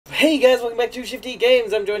Hey guys, welcome back to Shifty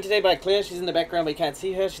Games. I'm joined today by Claire. She's in the background, but you can't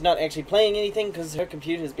see her. She's not actually playing anything because her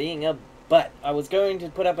computer's being a butt. I was going to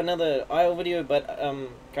put up another IO video, but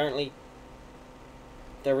currently,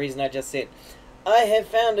 the reason I just said, I have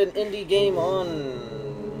found an indie game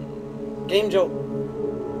on Game Jolt,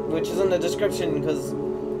 which is in the description because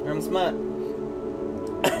I'm smart.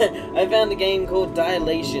 I found a game called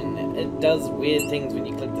Dilation. It does weird things when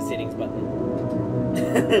you click the settings button.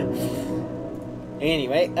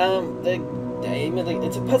 Anyway,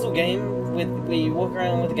 it's a puzzle game where you walk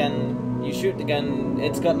around with a gun, you shoot the gun,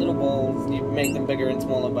 it's got little balls, you make them bigger and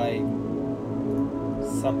smaller by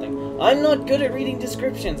something. I'm not good at reading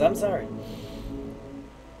descriptions, I'm sorry.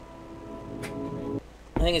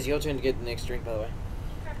 I think it's your turn to get the next drink, by the way.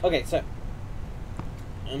 Okay, so,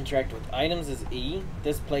 interact with items is E.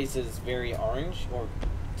 This place is very orange, or,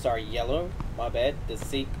 sorry, yellow, my bad. The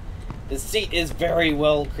seat is very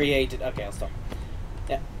well created. Okay, I'll stop.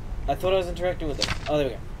 Yeah, I thought I was interacting with it. Oh, there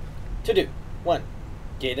we go. To do. 1.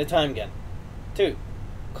 Get a time gun. 2.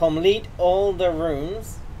 Complete all the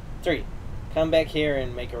rooms. 3. Come back here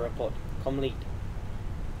and make a report. Complete.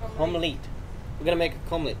 Complete. We're gonna make a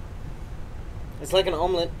complete. It's like an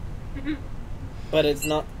omelette, but it's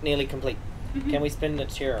not nearly complete. Can we spin the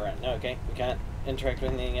chair around? No, okay. We can't interact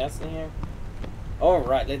with anything else in here.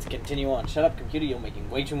 Alright, let's continue on. Shut up, computer, you're making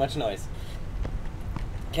way too much noise.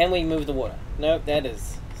 Can we move the water? No, that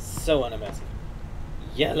is so unimmersive.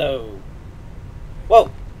 Yellow. Whoa!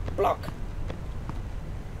 Block.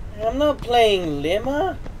 I'm not playing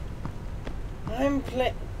Lemma. I'm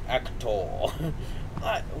playing... Actor.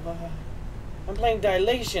 I'm playing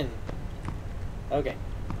Dilation. Okay.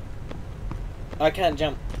 I can't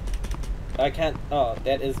jump. I can't... Oh,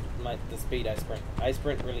 that is the speed I sprint. I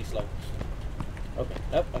sprint really slow. Open.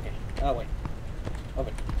 Nope. Okay. Oh, wait.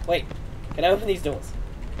 Open. Wait. Can I open these doors?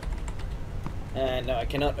 No, I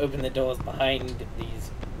cannot open the doors behind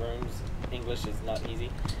these rooms. English is not easy.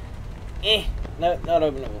 No, not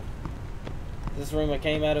openable. This room I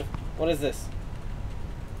came out of. What is this?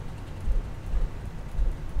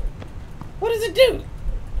 What does it do?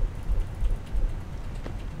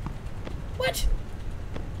 What?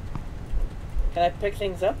 Can I pick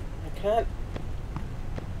things up? I can't.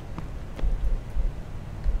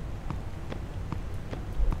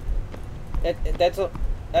 That's a...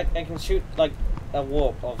 I can shoot, like, a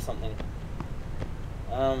warp of something.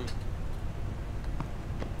 I'll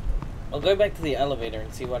go back to the elevator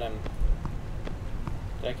and see what I'm...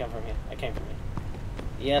 Did I come from here? I came from here.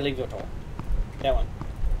 Yeah, leave your door. That one.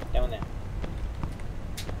 That one there.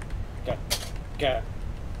 Go. Go.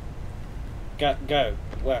 Go. Go.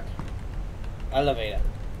 Work. Elevator.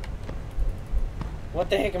 What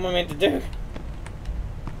the heck am I meant to do?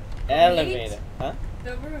 Elevator. Huh?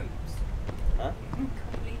 The rooms. Huh?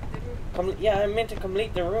 Complete the rooms. Yeah, I meant to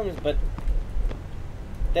complete the rooms, but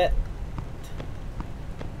that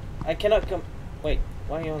I cannot Wait,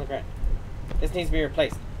 why are you on the ground? This needs to be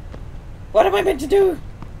replaced. What am I meant to do?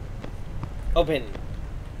 Open.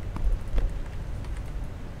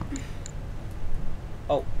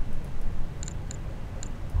 Oh.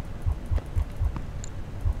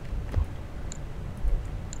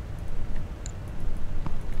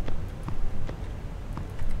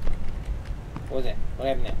 What was that? What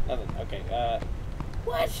happened there? Nothing. Okay,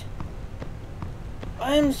 what?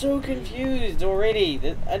 I'm so confused already.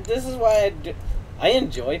 This is why I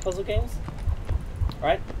enjoy puzzle games,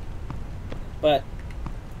 right? But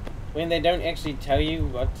when they don't actually tell you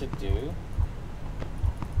what to do,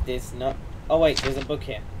 there's not... Oh wait, there's a book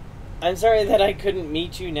here. I'm sorry that I couldn't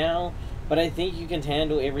meet you now, but I think you can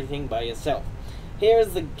handle everything by yourself. Here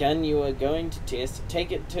is the gun you are going to test.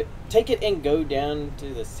 Take it and go down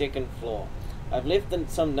to the 2nd floor. I've left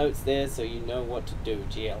some notes there so you know what to do,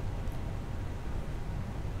 GL.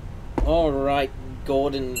 Alright,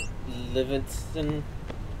 Gordon Livingston.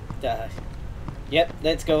 Yep,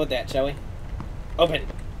 let's go with that, shall we? Open!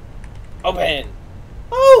 Open!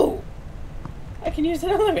 Oh! I can use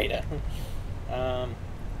an elevator.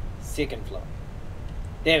 2nd floor.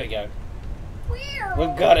 There we go.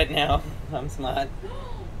 We've got it now. I'm smart.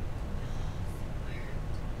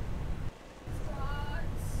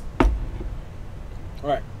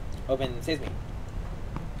 Alright, open sesame.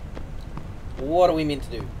 What are we meant to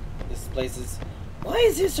do? This place is... Why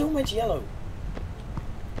is there so much yellow?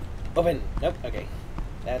 Open. Nope, okay.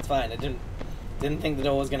 That's fine. I didn't think the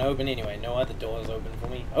door was going to open anyway. No other doors open for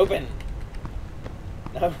me. Open!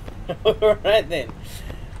 No. Alright then.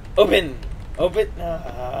 Open! Open!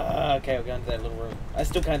 Okay, we're going to that little room. I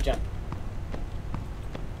still can't jump.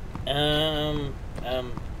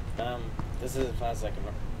 This is as fast as I can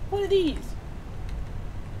run. What are these?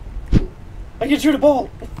 I can shoot a ball!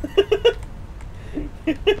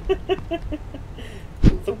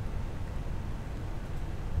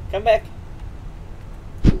 Come back.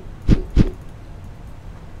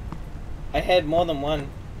 I had more than one.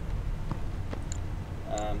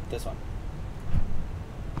 This one.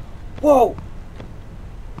 Whoa!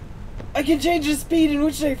 I can change the speed in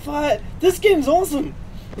which they fire. This game's awesome.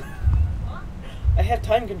 I have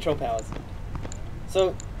time control powers.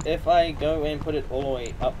 So if I go and put it all the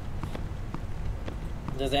way up,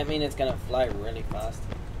 does that mean it's gonna fly really fast?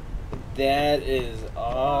 That is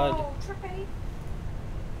odd. Oh, trippy.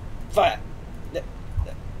 Fire!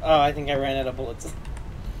 Oh, I think I ran out of bullets.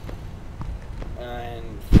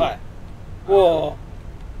 And fire. Whoa!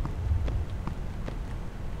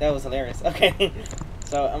 That was hilarious. Okay.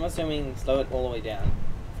 So I'm assuming slow it all the way down.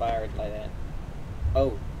 Fire it like that.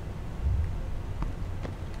 Oh.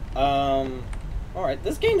 Alright,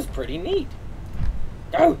 this game is pretty neat.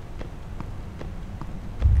 Go!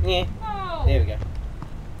 Yeah. No. There we go.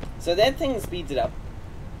 So that thing speeds it up.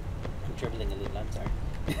 I'm dribbling a little, I'm sorry.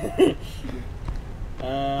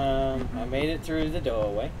 I made it through the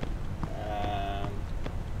doorway.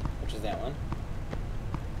 Which is that one.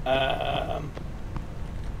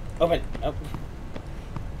 Open! Nope.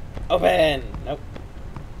 Open! Nope.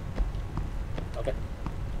 Open.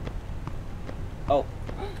 Oh.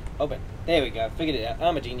 Open. There we go. Figured it out.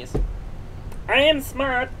 I'm a genius. I am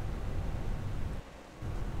smart!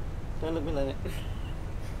 Don't look me like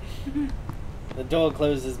that. The door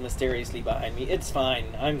closes mysteriously behind me. It's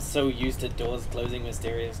fine. I'm so used to doors closing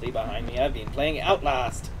mysteriously behind me. I've been playing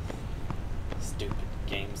Outlast. Stupid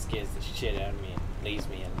game scares the shit out of me and leaves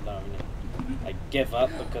me alone. I give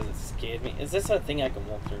up because it scared me. Is this a thing I can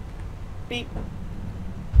walk through? Beep.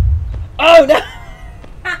 Oh no!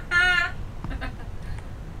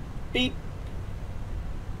 Beep.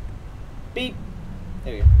 Beep.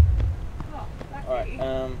 There we go. Oh, Alright,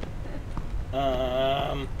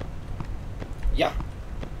 yeah.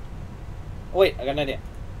 Oh, wait, I got an idea.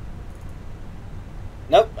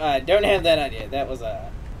 Nope, I don't have that idea. That was a...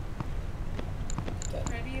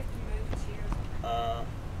 Maybe you have to move chairs.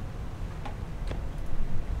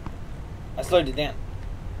 I slowed it down.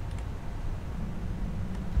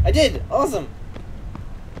 I did! Awesome!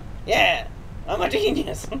 Yeah! I'm a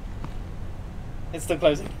genius! It's still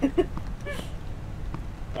closing.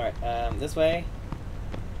 Alright, this way.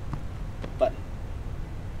 Button.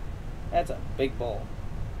 That's a big ball.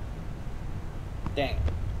 Dang it.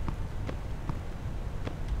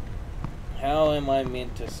 How am I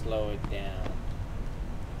meant to slow it down?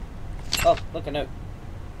 Oh, look, a note.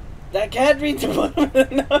 That can't read the bottom of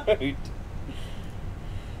the note!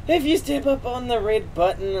 If you step up on the red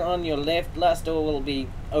button on your left, last door will be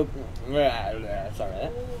open. Sorry.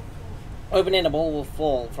 Open and a ball will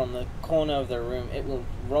fall from the corner of the room. It will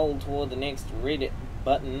roll toward the next red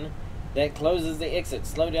button that closes the exit.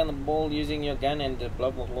 Slow down the ball using your gun and blah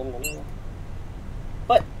blah blah blah blah.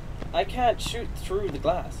 But I can't shoot through the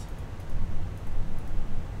glass.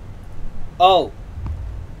 Oh.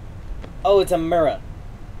 Oh, it's a mirror.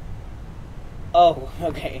 Oh,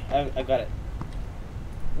 okay. I got it.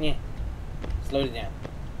 Yeah. Slowed it down.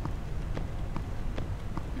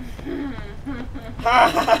 Ha ha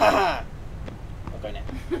ha ha! Okay, now.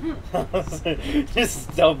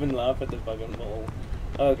 Just stop and laugh at the fucking ball.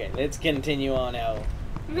 Okay, let's continue on our...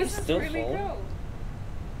 This is still really full.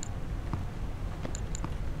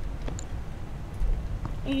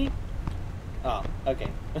 cool. Oh,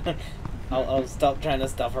 okay. I'll stop trying to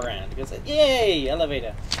stuff around. Because, yay!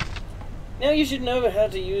 Elevator. Now you should know how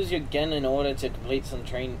to use your gun in order to complete some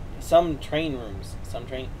train rooms.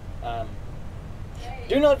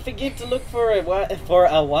 Do not forget to look for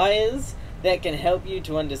wires that can help you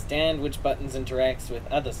to understand which buttons interacts with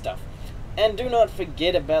other stuff. And do not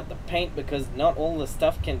forget about the paint because not all the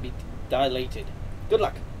stuff can be dilated. Good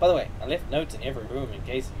luck. By the way, I left notes in every room in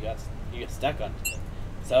case you got stuck on it.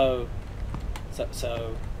 So,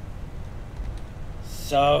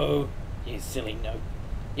 you silly note.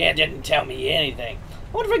 Yeah, didn't tell me anything.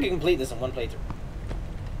 I wonder if I can complete this in one playthrough.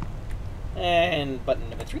 And button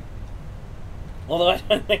number 3. Although I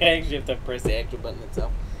don't think I actually have to press the actual button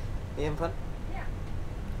itself. You having fun? Yeah.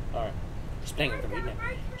 Alright. Just playing it for me now. I'm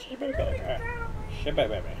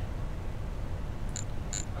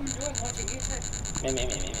doing what you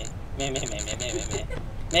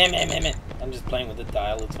I'm just playing with the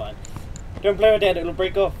dial, it's fine. Don't play with that, it'll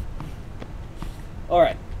break off.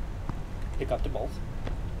 Alright. Pick up the balls.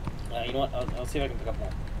 You know what? I'll see if I can pick up more.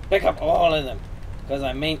 Pick up all of them! Because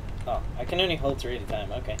I may... Oh, I can only hold 3 at a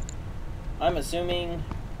time. Okay. I'm assuming...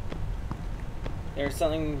 There's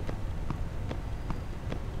something...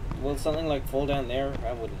 Will something like fall down there?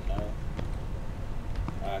 I wouldn't know.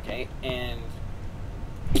 Okay, and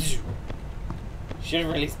should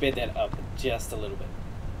have really sped that up just a little bit.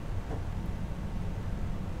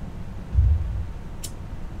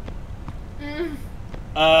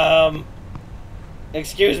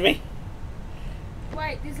 Excuse me?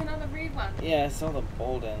 Wait, there's another red one. Yeah, I saw the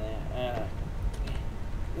ball down there.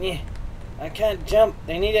 Yeah, I can't jump.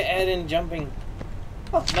 They need to add in jumping.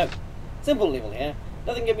 Oh, no. Simple level here.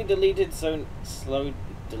 Nothing can be deleted, so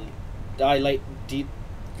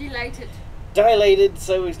dilated,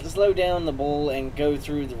 so we slow down the ball and go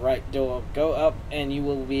through the right door. Go up and you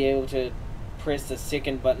will be able to press the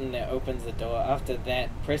second button that opens the door. After that,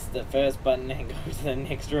 press the first button and go to the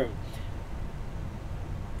next room.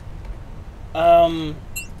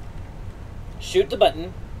 Shoot the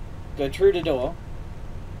button, go through the door,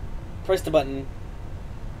 press the button,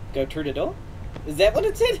 go through the door? Is that what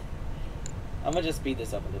it said? I'm gonna just speed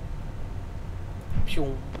this up a little.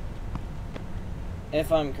 Pew.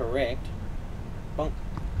 If I'm correct. Bonk.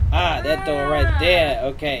 Ah, that door right there.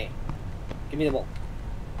 Okay. Give me the ball.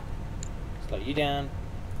 Slow you down.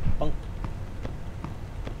 Bonk.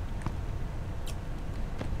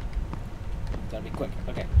 Gotta be quick.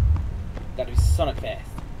 Okay. Gotta be sonic fast.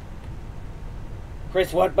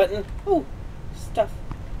 Press what button? Ooh, stuff.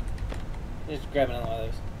 Just grab another one of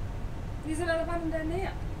those. There's another button down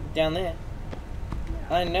there. Down there?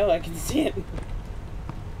 Yeah. I know, I can see it.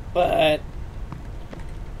 But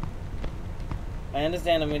I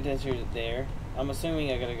understand I'm going to shoot it there. I'm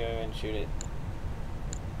assuming I gotta go and shoot it.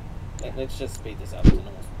 Let's just speed this up to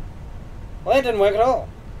normal. Well, that didn't work at all.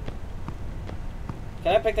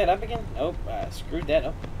 Can I pick that up again? Nope, I screwed that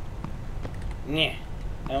up. Nah.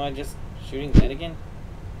 Am I just shooting that again?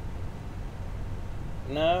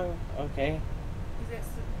 No? Okay.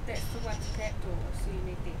 That's the one to that door, so you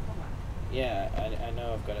need that one. Yeah, I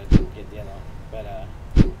know I've got to get the other one. But,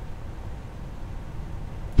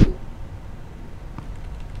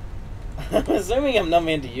 I'm assuming I'm not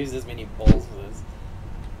meant to use this many balls for this.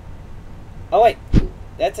 Oh, wait.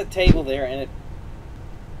 That's a table there, and it...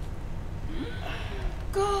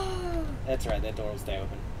 Go! That's right, that door will stay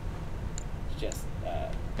open. It's just,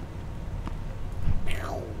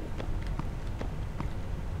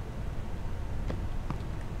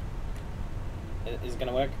 Is it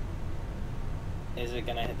gonna work? Is it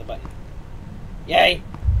gonna hit the button? Yay!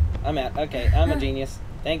 I'm out. Okay, I'm a genius.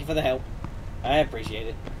 Thank you for the help. I appreciate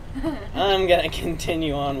it. I'm gonna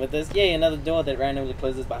continue on with this. Yay, another door that randomly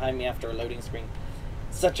closes behind me after a loading screen.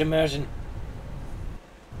 Such immersion.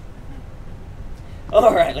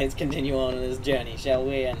 Alright, let's continue on this journey, shall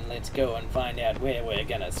we? And let's go and find out where we're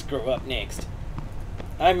gonna screw up next.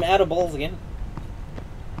 I'm out of balls again.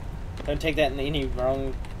 Don't take that in any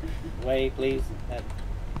wrong way, please.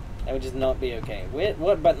 That would just not be okay.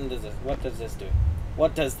 What button does this? What does this do?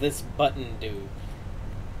 What does this button do?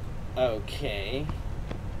 Okay.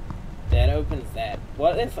 That opens that.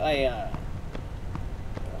 What if I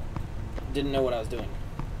didn't know what I was doing?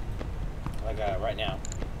 Like right now.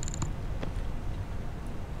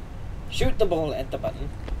 Shoot the ball at the button.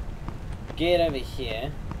 Get over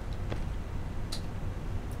here.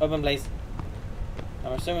 Open place.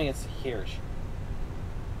 I'm assuming it's here-ish.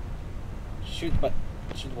 Shoot the button.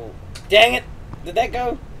 Shoot the ball. Dang it! Did that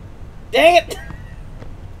go? Dang it!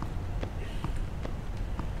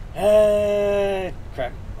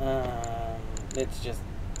 Crap. Let's just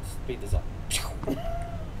speed this up.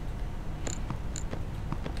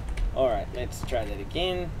 Alright, let's try that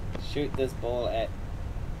again. Shoot this ball at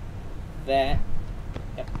that.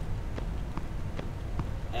 Yep.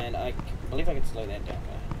 And I believe I can slow that down.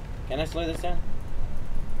 Can I slow this down?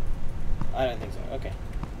 I don't think so. Okay.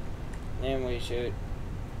 Then we shoot.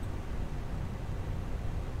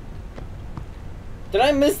 Did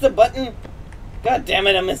I miss the button? God damn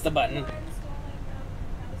it, I missed the button.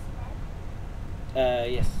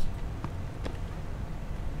 Yes.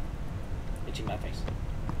 Itching my face.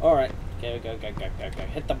 Alright. Go.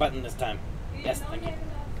 Hit the button this time. Yes, thank you.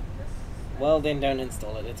 Well, then don't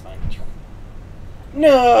install it. It's fine.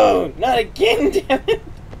 No! Not again, damn it!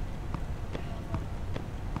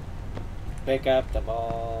 Pick up the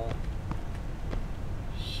ball.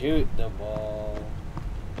 Shoot the ball.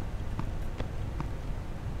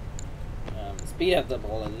 Speed up the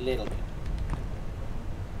ball a little bit.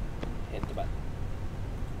 Hit the button.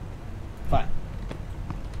 Fine.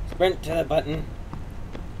 Sprint to the button.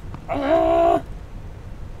 Ah!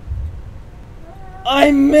 I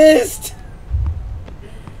missed!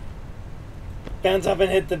 Bounce up and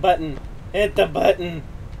hit the button. Hit the button.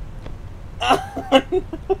 Oh,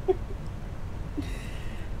 no.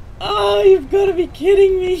 Oh, you've got to be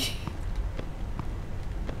kidding me.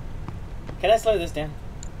 Can I slow this down?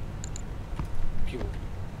 Phew.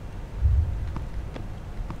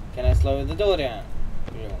 Can I slow the door down?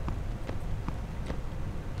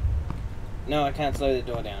 No, I can't slow the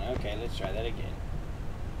door down. Okay, let's try that again.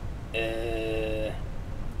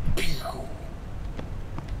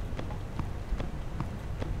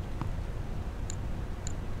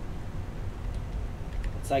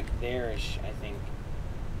 It's like there-ish, I think.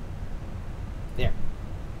 There.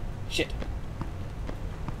 Shit.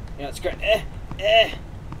 You know, it's great.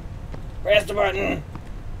 Press the button.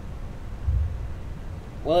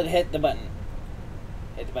 Will it hit the button?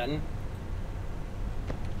 Hit the button.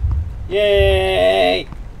 Yay!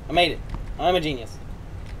 I made it. I'm a genius.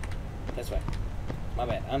 This way. My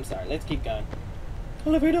bad. I'm sorry. Let's keep going.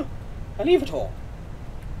 Elevator. I leave it all.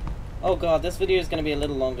 Oh god, this video is going to be a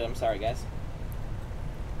little longer. I'm sorry, guys.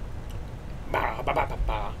 Ba, ba, ba, ba,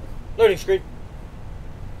 ba. Loading screen.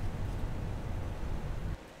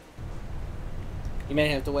 You may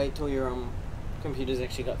have to wait till your computer's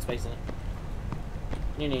actually got space in it.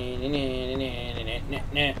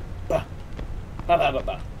 Ba. Ba, ba, ba,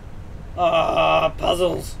 ba. Ah,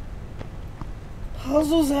 puzzles.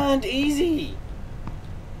 Puzzles aren't easy.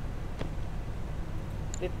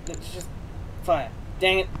 It's just fire.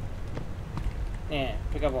 Dang it. Yeah,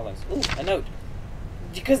 pick up all those. Ooh, a note.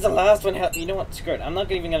 Because the last one helped. You know what? Screw it. I'm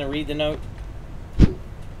not even going to read the note.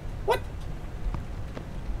 What?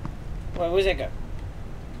 Where's that go?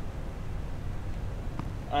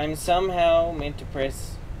 I'm somehow meant to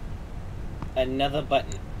press another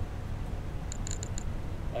button.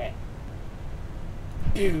 Okay.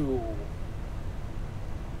 Pew.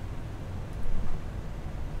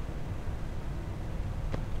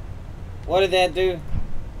 What did that do?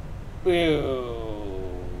 Pew.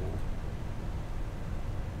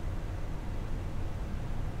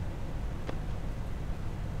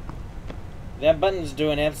 That button's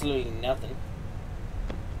doing absolutely nothing.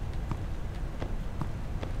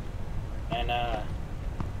 And I'm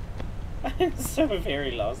so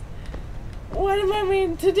very lost. What am I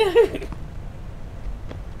meant to do?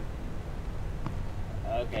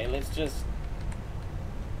 Okay, let's just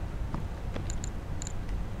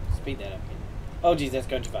speed that up. Oh geez, that's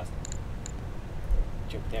going too fast.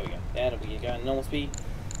 There we go. That'll be going normal speed.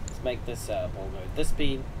 Let's make this ball go at this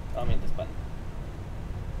speed. I mean this button.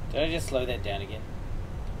 Did I just slow that down again?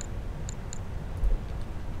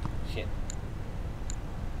 Shit.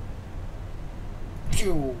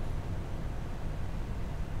 Phew.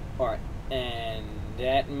 Alright, and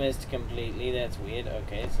that missed completely. That's weird.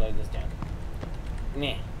 Okay, let's slow this down.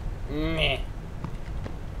 Meh. Meh.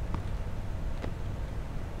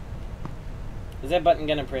 Is that button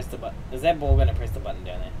gonna press the button? Is that ball gonna press the button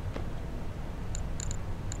down there?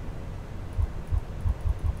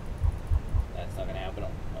 That's not gonna help at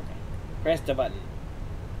all. Okay. Press the button.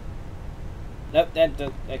 Nope,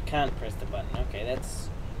 that can't press the button. Okay, that's...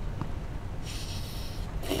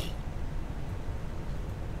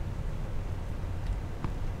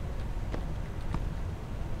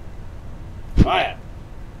 Fire!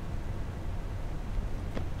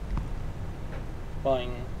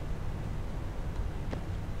 Boing.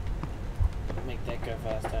 Make that go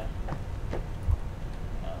faster.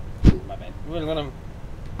 Oh, my bad. What are them?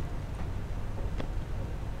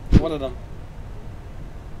 What are them?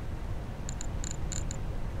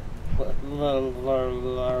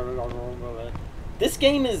 This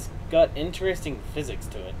game has got interesting physics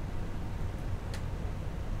to it.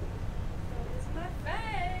 It's my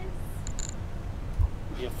face.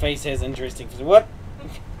 Your face has interesting physics. What?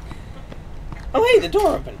 Oh, hey, the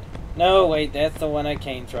door opened. No, wait, that's the one I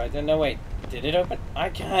came through. No, wait. Did it open? I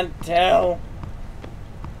can't tell.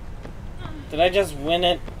 Did I just win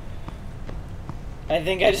it? I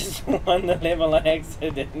think I just won the level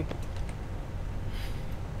accident.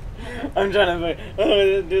 I'm trying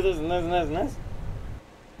to do this and this and this and this.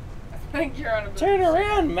 I think you're on a Turn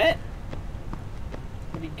around, Matt.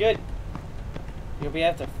 It'll be good. You'll be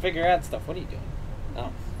able to figure out stuff. What are you doing?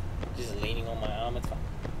 Oh, just leaning on my arm. It's fine.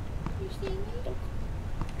 You see me? Don't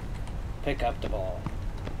pick up the ball.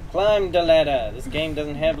 Climb the ladder. This game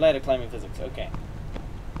doesn't have ladder climbing physics. Okay.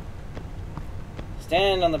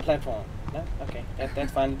 Stand on the platform. No? Okay.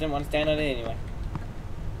 That's fine. I didn't want to stand on it anyway.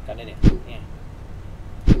 Got it in. Yeah.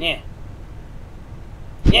 Yeah.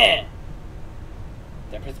 Yeah!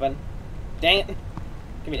 Did I press the button? Dang it!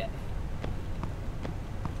 Give me that.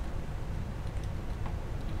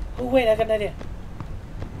 Oh wait, I got an idea.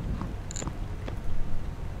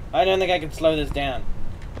 I don't think I can slow this down.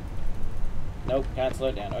 Nope, can't slow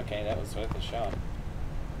it down. Okay, that was worth a shot.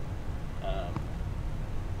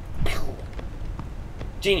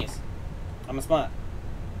 Genius. I'm a smart.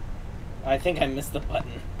 I think I missed the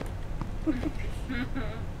button.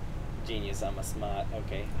 Genius, I'm a smart.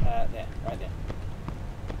 Okay, there, right there.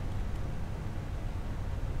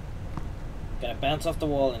 Gonna bounce off the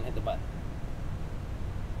wall and hit the button.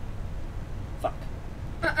 Fuck.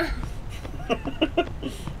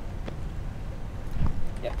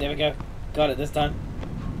 Yep, there we go. Got it this time.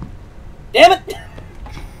 Damn it!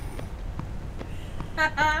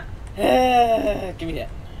 Give me that.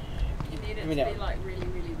 You need it Give me to that be one. like really,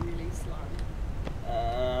 really, really slow.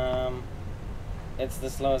 It's the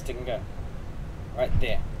slowest it can go. Right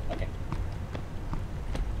there. Okay.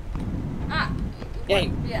 Ah!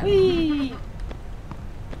 Yay! Yeah. Whee!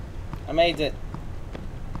 I made it.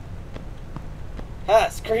 Ha!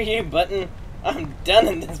 Screw you, button. I'm done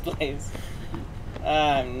in this place.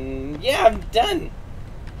 Yeah, I'm done.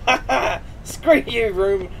 Haha! Screw you,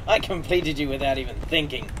 room. I completed you without even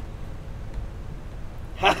thinking.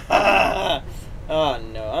 Haha! Oh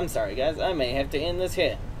no, I'm sorry, guys. I may have to end this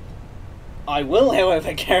here. I will,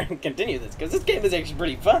 however, continue this because this game is actually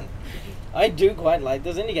pretty fun. I do quite like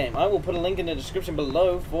this indie game. I will put a link in the description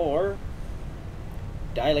below for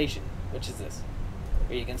Dilation, which is this,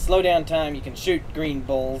 where you can slow down time, you can shoot green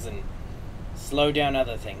balls, and slow down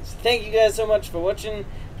other things. Thank you guys so much for watching.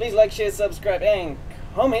 Please like, share, subscribe, and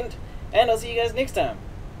comment, and I'll see you guys next time.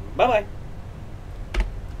 Bye-bye.